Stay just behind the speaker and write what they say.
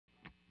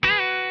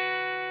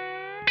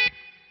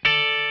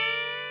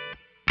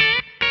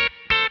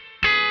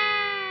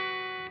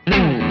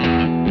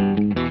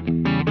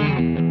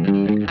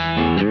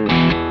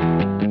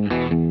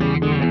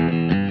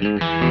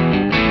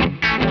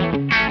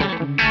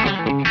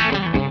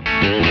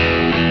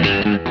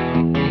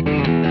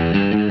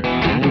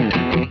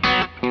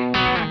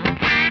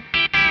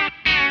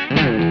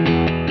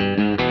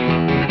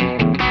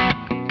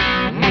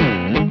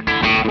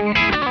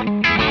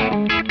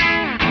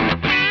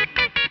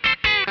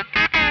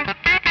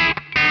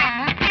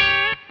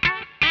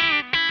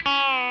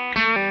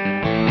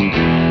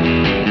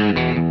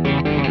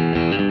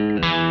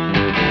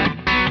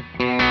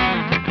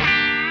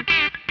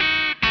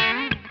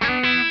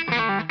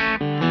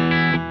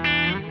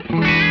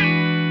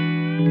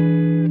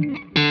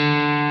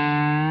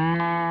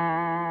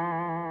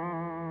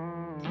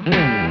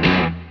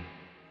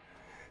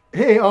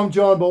Hey, I'm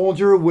John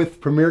Bollinger with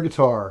Premier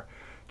Guitar.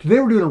 Today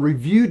we're doing a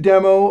review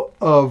demo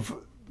of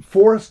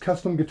Forrest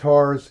Custom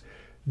Guitar's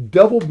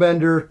double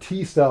bender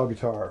T-style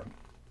guitar.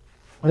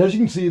 And as you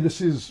can see, this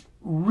is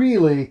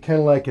really kind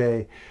of like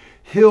a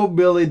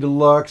hillbilly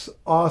deluxe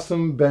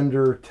awesome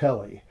bender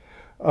telly.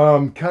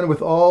 Kind of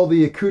with all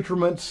the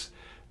accoutrements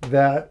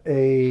that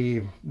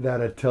a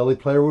telly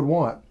player would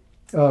want,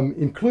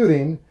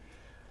 including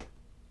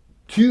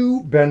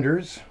two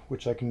benders,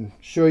 which I can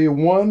show you.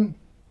 One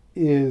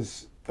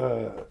is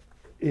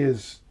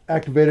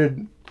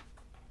activated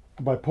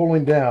by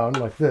pulling down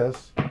like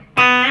this. You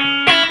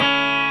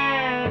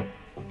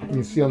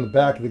can see on the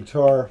back of the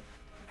guitar,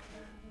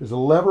 there's a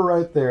lever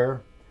right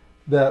there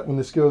that, when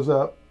this goes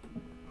up,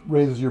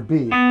 raises your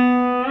B.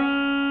 And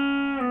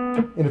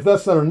if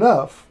that's not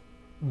enough,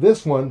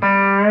 this one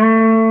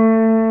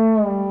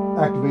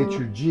activates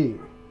your G.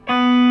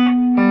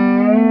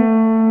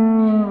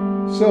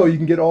 So you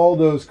can get all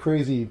those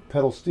crazy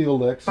pedal steel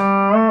licks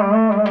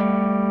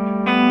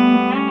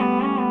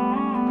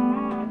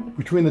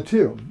between the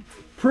two.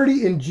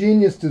 Pretty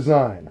ingenious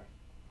design.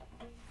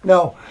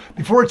 Now,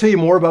 before I tell you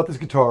more about this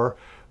guitar,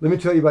 let me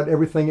tell you about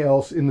everything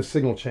else in the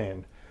signal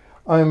chain.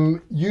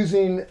 I'm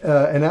using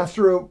an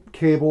Astro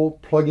cable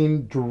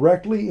plugging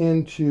directly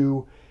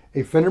into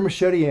a Fender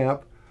Machete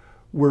amp.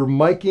 We're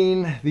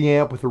miking the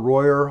amp with a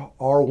Royer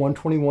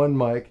R121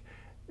 mic,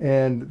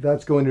 and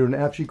that's going to an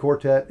FCG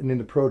Quartet and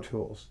into Pro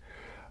Tools.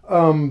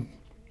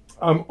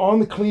 I'm on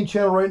the clean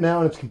channel right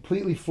now, and it's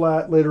completely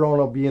flat. Later on,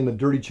 I'll be in the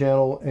dirty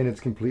channel, and it's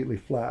completely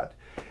flat.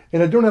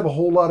 And I don't have a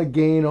whole lot of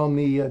gain on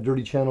the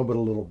dirty channel, but a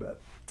little bit.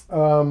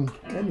 And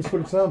that's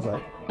what it sounds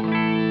like.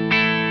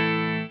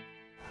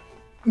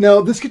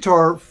 Now, this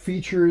guitar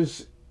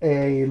features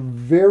a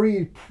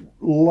very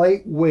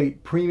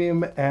lightweight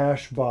premium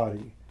ash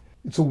body.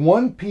 It's a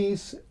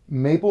one-piece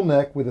maple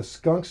neck with a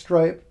skunk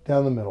stripe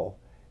down the middle,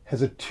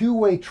 has a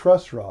two-way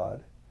truss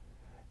rod,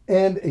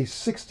 and a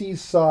 60s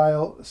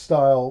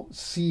style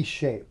C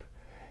shape.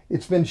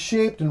 It's been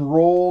shaped and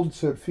rolled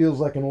so it feels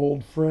like an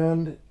old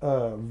friend.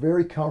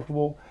 Very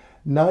comfortable,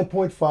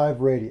 9.5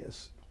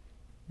 radius.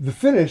 The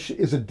finish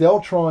is a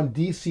Deltron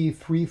DC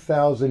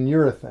 3000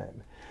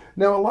 urethane.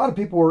 Now, a lot of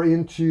people are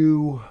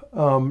into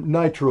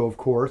nitro, of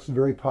course,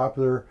 very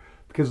popular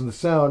because of the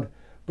sound,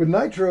 but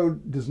nitro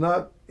does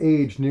not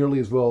age nearly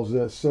as well as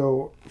this.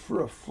 So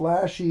for a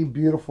flashy,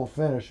 beautiful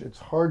finish, it's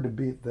hard to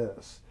beat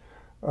this.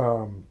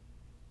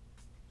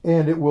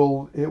 And it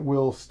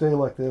will stay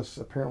like this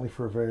apparently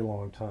for a very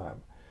long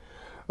time.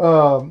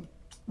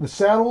 The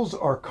saddles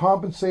are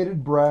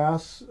compensated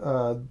brass,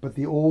 but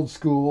the old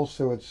school,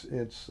 so it's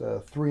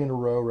 3 in a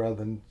row rather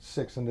than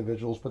 6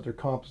 individuals, but they're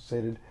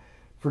compensated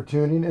for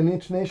tuning, and the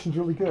intonation's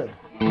really good.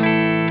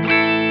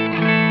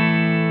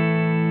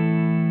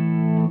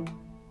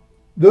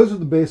 Those are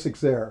the basics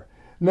there.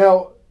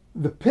 Now,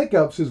 the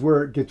pickups is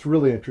where it gets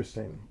really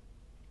interesting.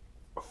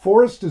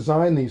 Forrest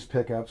designed these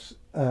pickups,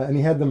 and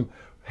he had them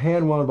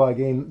hand-wound by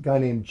a guy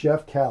named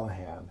Jeff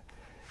Callahan.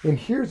 And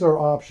here's our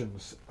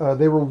options.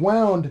 They were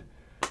wound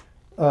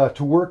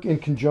to work in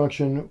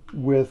conjunction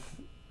with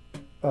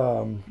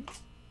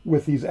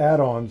these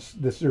add-ons.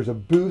 There's a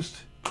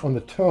boost on the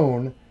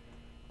tone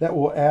that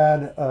will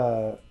add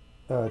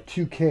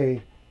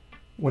 2K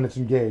when it's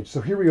engaged.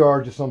 So here we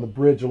are just on the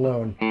bridge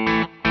alone.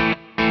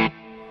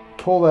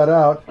 Pull that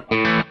out,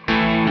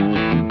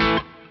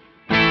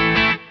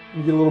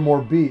 you get a little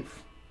more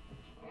beef.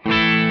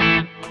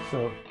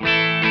 So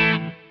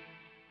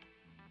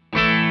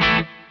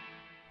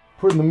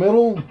put in the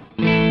middle,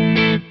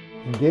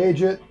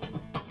 engage it,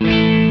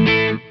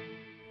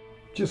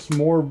 just a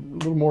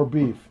little more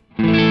beef.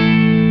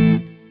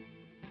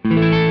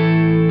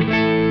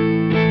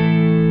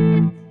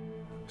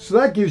 So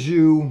that gives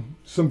you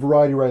some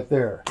variety right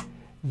there.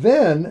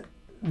 Then,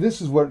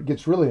 this is what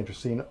gets really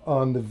interesting.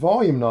 On the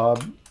volume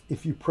knob,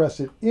 if you press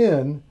it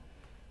in,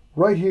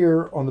 right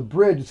here on the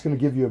bridge, it's going to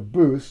give you a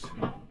boost.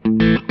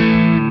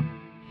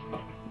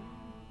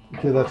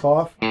 Okay, that's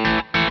off.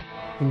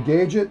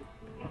 Engage it.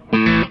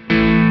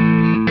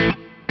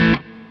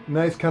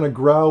 Nice kind of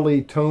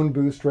growly tone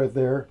boost right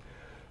there.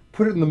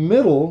 Put it in the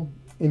middle,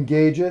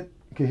 engage it.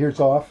 Okay, here it's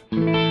off.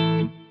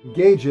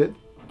 Engage it.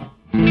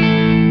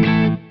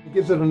 It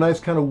gives it a nice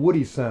kind of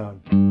woody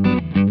sound.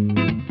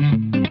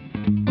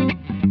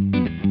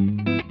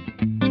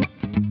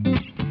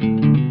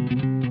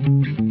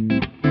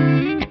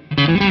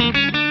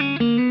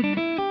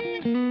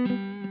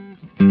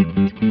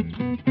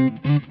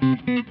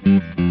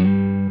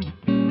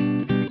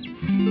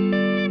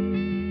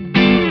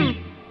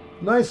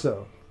 Nice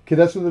though. Okay,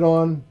 that's with it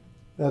on,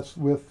 that's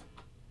with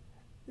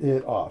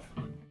it off.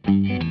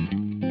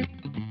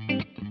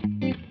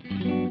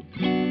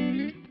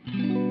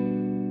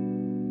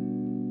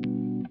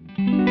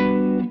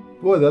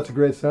 Boy, that's a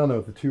great sound though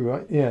with the two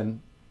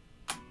in.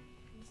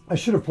 I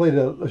should have played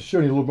it,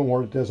 shown you a little bit more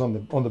what it does on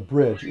the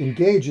bridge.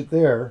 Engage it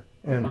there,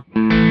 and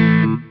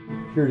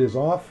here it is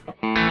off.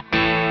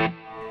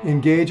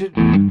 Engage it.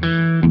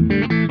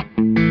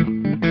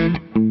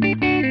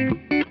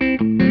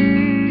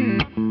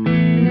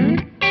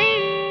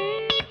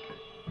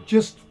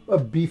 just a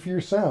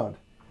beefier sound.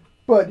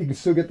 But you can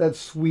still get that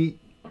sweet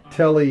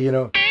telly, you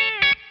know,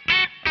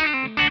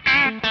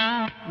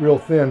 real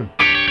thin.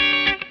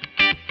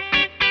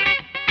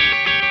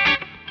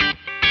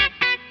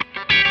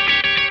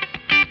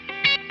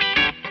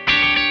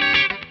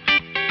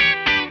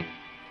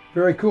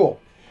 Very cool.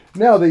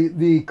 Now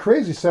the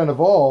crazy sound of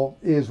all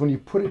is when you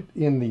put it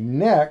in the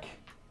neck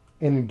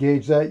and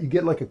engage that, you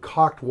get like a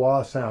cocked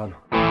wah sound.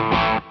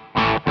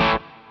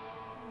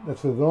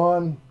 That's with it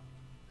on,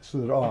 that's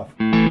with it off.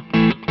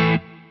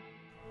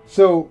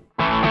 So,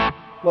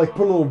 like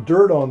put a little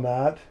dirt on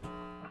that.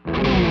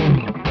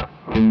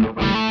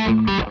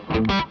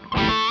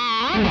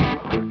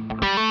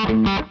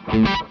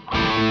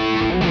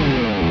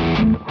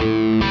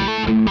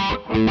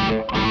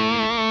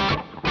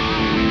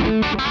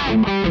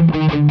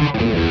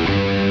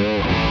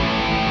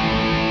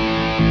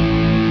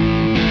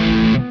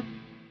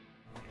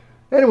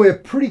 Anyway, a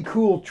pretty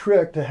cool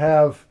trick to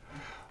have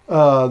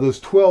those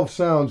 12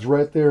 sounds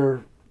right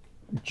there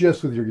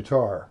just with your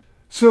guitar.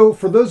 So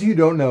for those of you who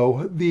don't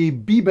know, the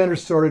B-Bender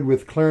started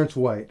with Clarence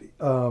White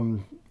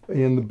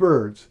in the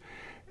Byrds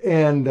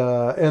and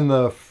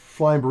the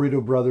Flying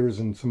Burrito Brothers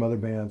and some other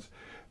bands.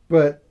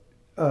 But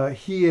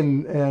he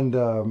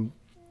and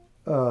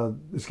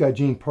this guy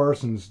Gene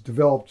Parsons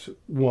developed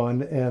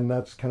one, and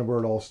that's kind of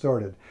where it all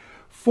started.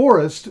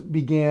 Forrest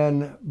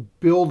began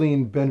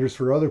building benders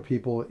for other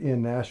people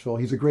in Nashville.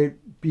 He's a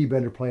great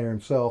B-Bender player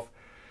himself.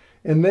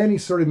 And then he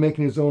started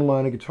making his own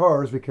line of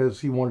guitars because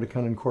he wanted to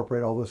kind of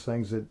incorporate all those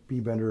things that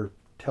B-Bender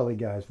telly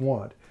guys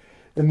want.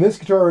 And this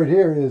guitar right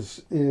here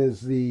is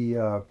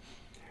the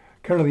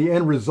kind of the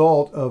end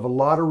result of a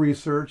lot of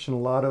research and a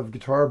lot of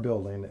guitar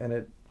building. And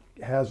it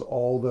has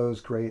all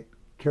those great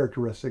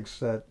characteristics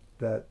that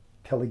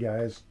telly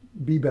guys,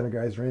 B-Bender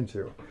guys are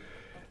into.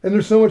 And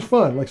they're so much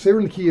fun. Like say we're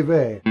in the key of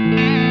A.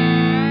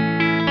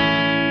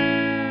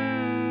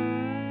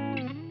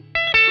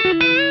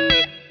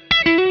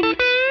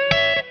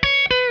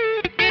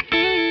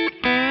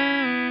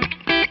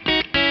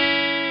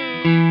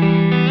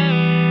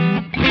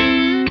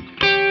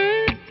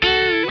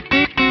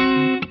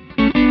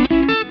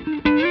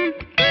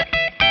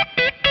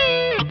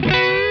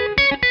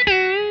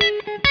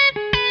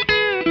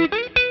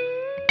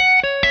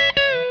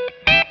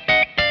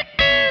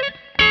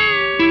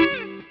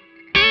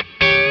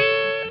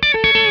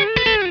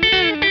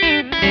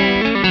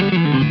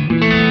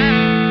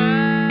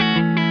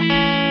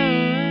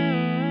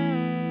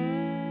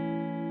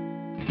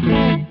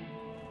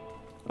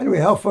 Anyway,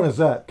 how fun is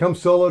that? Come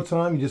solo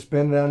time, you just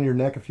bend it down your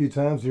neck a few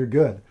times and you're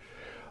good.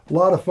 A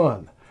lot of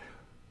fun.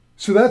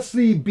 So that's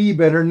the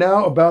B-Bender.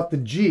 Now about the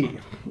G.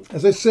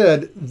 As I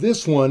said,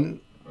 this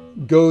one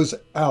goes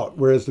out,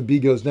 whereas the B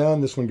goes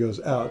down, this one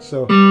goes out.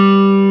 So,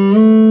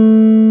 and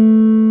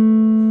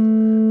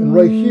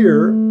right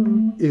here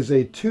is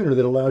a tuner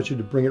that allows you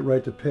to bring it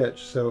right to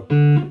pitch. So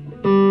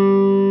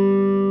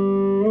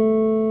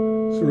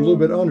we're a little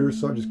bit under,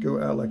 so I'll just go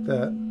out like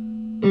that.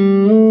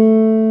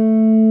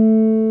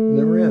 And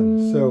then we're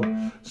in.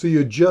 So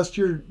you adjust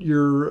your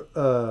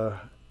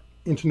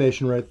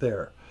intonation right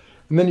there,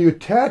 and then you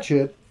attach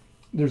it.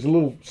 There's a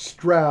little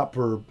strap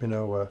or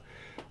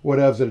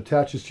whatever that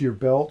attaches to your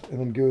belt and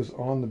then goes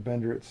on the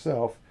bender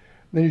itself.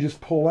 And then you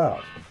just pull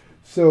out.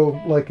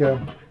 So like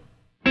a.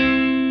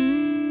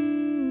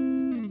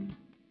 And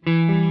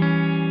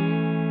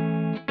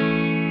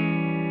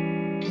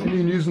you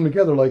can use them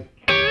together like.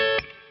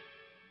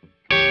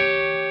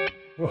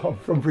 Well,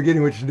 I'm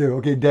forgetting what you do.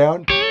 Okay,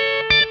 down.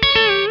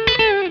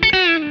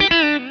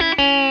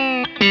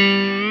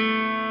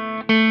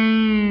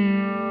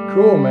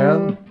 Cool,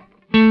 man.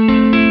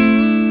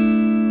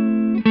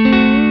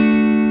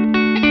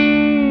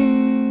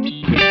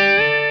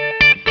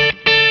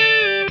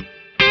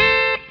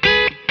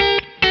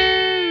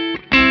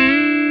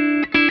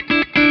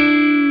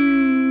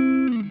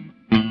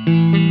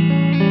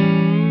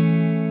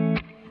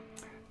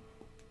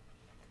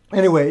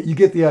 Anyway, you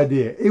get the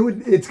idea.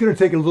 It's going to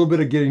take a little bit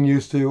of getting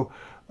used to,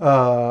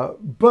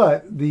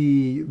 but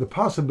the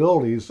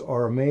possibilities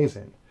are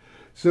amazing.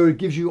 So it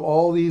gives you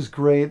all these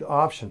great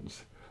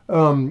options.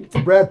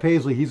 Brad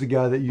Paisley, he's a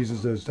guy that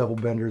uses those double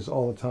benders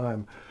all the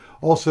time.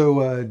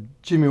 Also,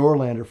 Jimmy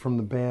Olander from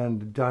the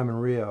band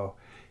Diamond Rio.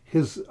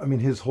 His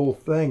whole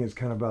thing is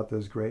kind of about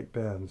those great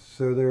bends.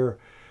 So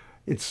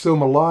it's so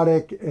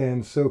melodic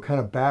and so kind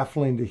of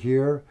baffling to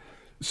hear.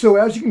 So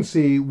as you can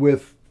see,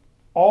 with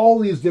all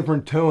these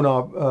different tone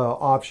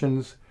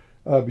options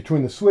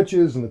between the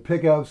switches and the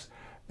pickups,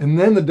 and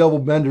then the double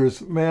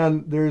benders,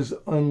 man, there's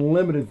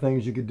unlimited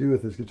things you could do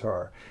with this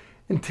guitar.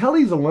 And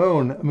tellies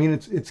alone, I mean,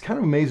 it's kind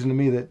of amazing to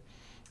me that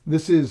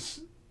this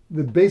is,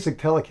 the basic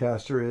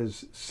Telecaster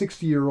is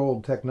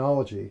 60-year-old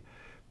technology,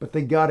 but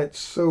they got it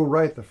so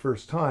right the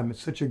first time.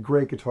 It's such a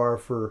great guitar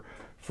for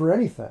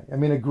anything. I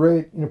mean, a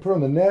great, put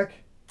on the neck,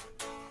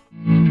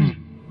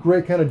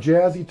 great kind of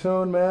jazzy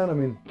tone, man. I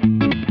mean.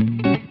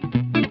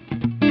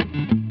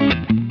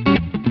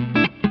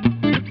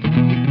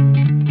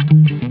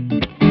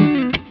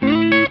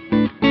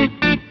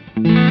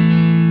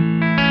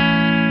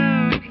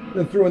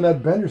 threw in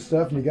that bender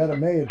stuff and you got it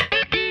made.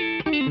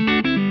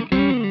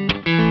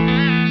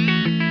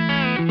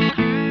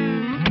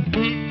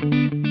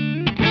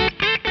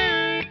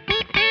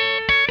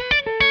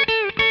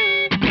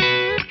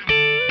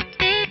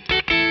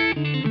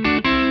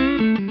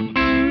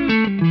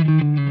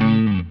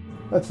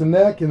 That's the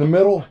neck in the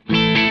middle.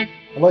 I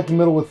like the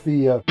middle with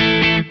the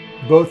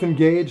both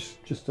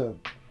engaged, just a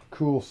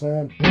cool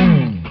sound.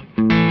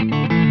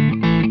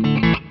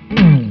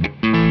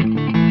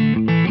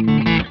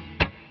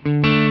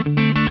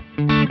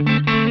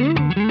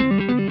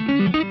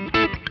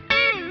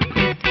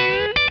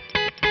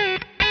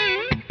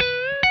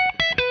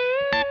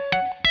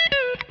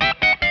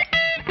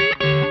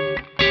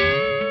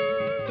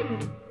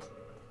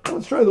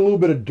 Let's try a little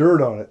bit of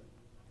dirt on it.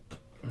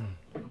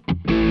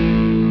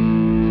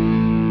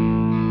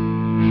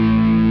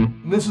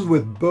 This is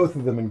with both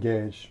of them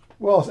engaged.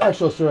 Well,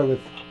 actually, I'll start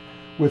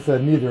with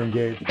neither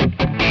engaged.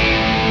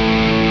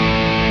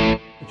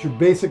 It's your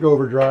basic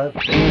overdrive.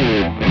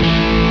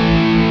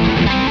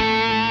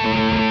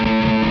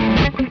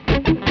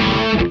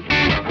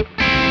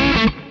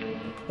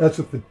 That's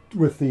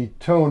with the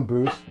tone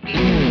boost.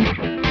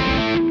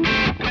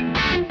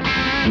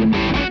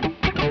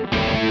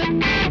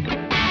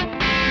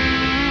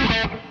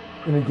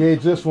 And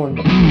engage this one.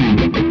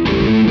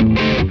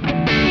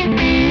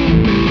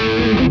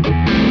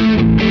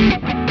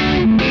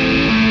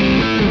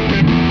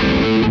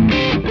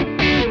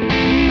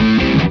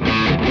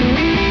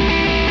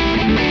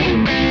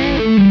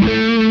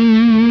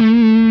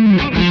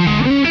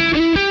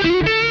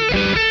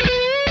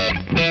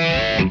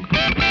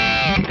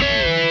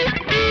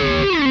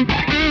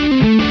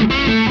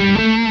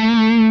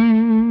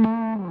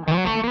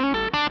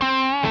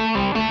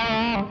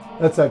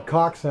 That's that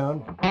cock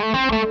sound.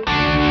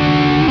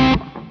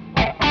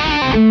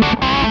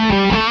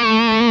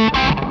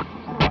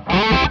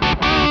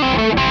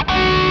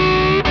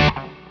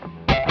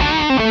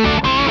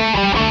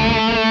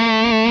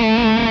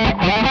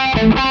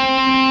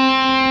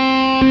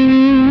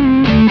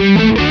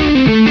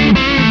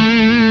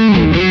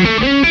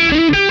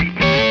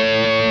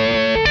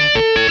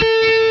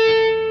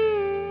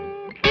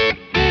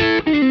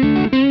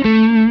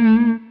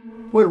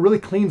 Boy, it really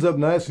cleans up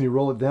nice when you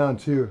roll it down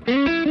too.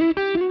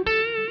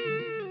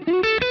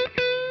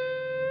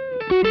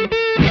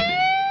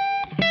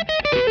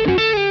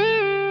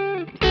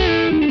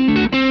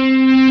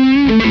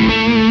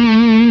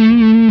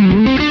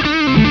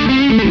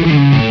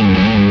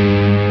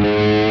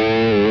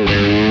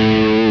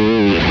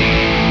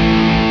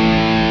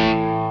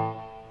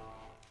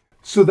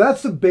 So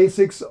that's the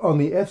basics on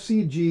the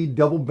FCG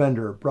double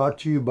bender, brought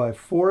to you by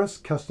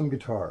Forrest Custom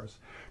Guitars.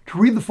 To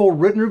read the full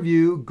written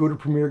review, go to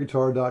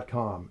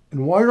premierguitar.com.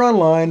 And while you're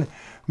online,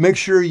 make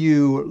sure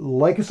you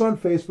like us on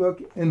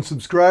Facebook and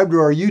subscribe to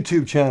our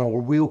YouTube channel,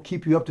 where we'll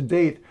keep you up to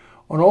date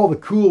on all the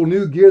cool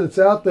new gear that's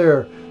out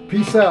there.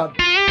 Peace out.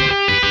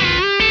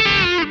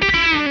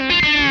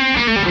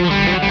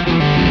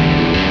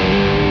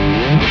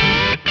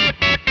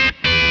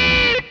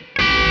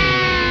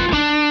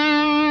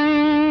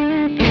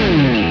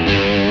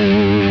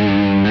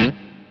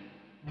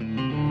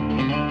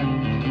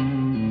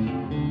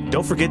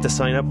 Don't forget to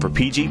sign up for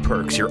PG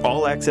Perks, your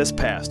all-access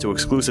pass to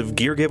exclusive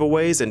gear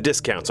giveaways and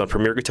discounts on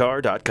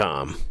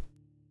premierguitar.com.